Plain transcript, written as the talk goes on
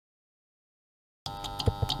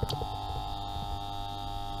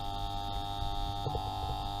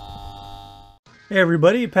Hey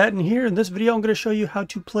everybody, Patton here. In this video I'm going to show you how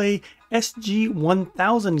to play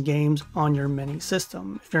SG-1000 games on your Mini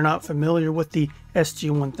system. If you're not familiar with the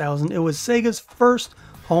SG-1000, it was Sega's first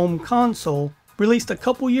home console, released a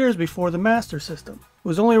couple years before the Master System. It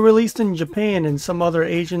was only released in Japan and some other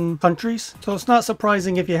Asian countries, so it's not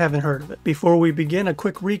surprising if you haven't heard of it. Before we begin, a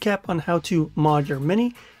quick recap on how to mod your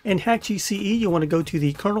Mini. In Hakchi CE, you want to go to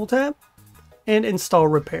the Kernel tab and install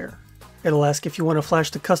Repair. It'll ask if you want to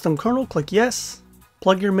flash the custom kernel, click yes.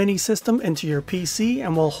 Plug your Mini system into your PC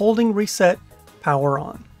and while holding reset, power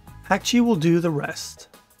on. Hakchi will do the rest.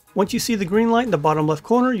 Once you see the green light in the bottom left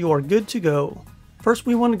corner, you are good to go. First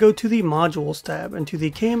we want to go to the Modules tab and to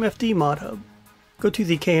the KMFD Mod Hub. Go to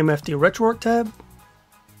the KMFD RetroArch tab,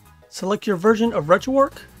 select your version of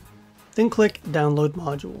RetroArch, then click Download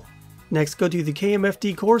Module. Next go to the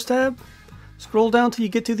KMFD Cores tab, scroll down till you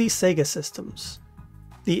get to the Sega systems.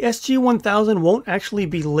 The SG-1000 won't actually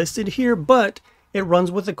be listed here, but it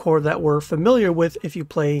runs with the core that we're familiar with if you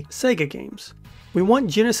play Sega games. We want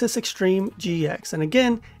Genesis Extreme GX, and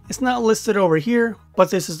again, it's not listed over here,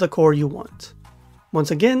 but this is the core you want.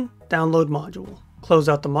 Once again, download module. Close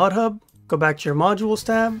out the Mod Hub, go back to your Modules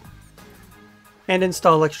tab, and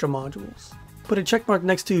install extra modules. Put a checkmark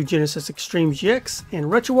next to Genesis Extreme GX and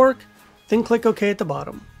RetroArch, then click OK at the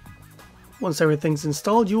bottom. Once everything's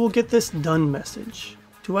installed, you will get this Done message.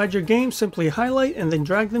 To add your games, simply highlight and then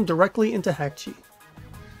drag them directly into Hakchi.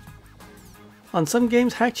 On some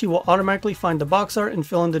games, Hakchi will automatically find the box art and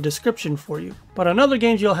fill in the description for you, but on other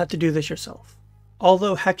games you'll have to do this yourself.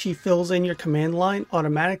 Although Hakchi fills in your command line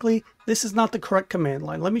automatically, this is not the correct command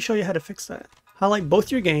line. Let me show you how to fix that. Highlight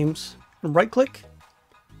both your games, and right click,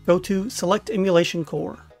 go to Select Emulation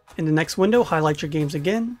Core. In the next window, highlight your games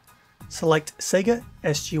again, select Sega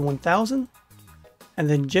SG-1000, and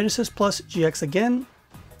then Genesis plus GX again.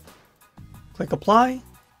 Click Apply,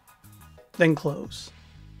 then Close.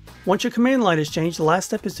 Once your command line is changed, the last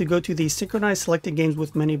step is to go to the Synchronize Selected Games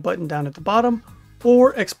with Mini button down at the bottom,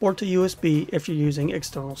 or export to USB if you're using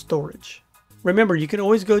external storage. Remember, you can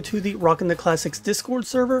always go to the Rockin' the Classics Discord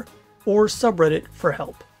server or subreddit for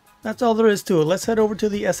help. That's all there is to it. Let's head over to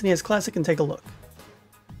the SNES Classic and take a look.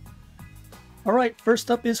 Alright,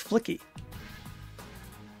 first up is Flicky.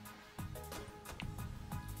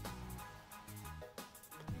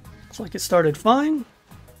 Looks like it started fine,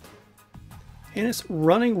 and it's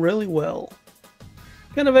running really well.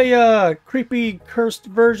 Kind of a creepy, cursed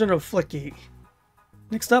version of Flicky.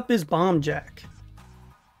 Next up is Bomb Jack.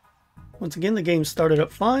 Once again, the game started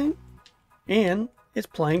up fine, and it's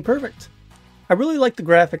playing perfect. I really like the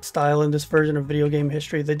graphic style in this version of video game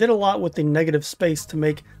history. They did a lot with the negative space to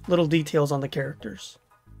make little details on the characters.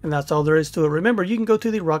 And that's all there is to it. Remember, you can go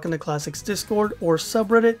to the Rockin' the Classics Discord or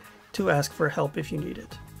subreddit to ask for help if you need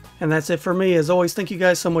it. And that's it for me. As always, thank you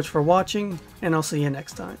guys so much for watching, and I'll see you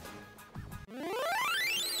next time.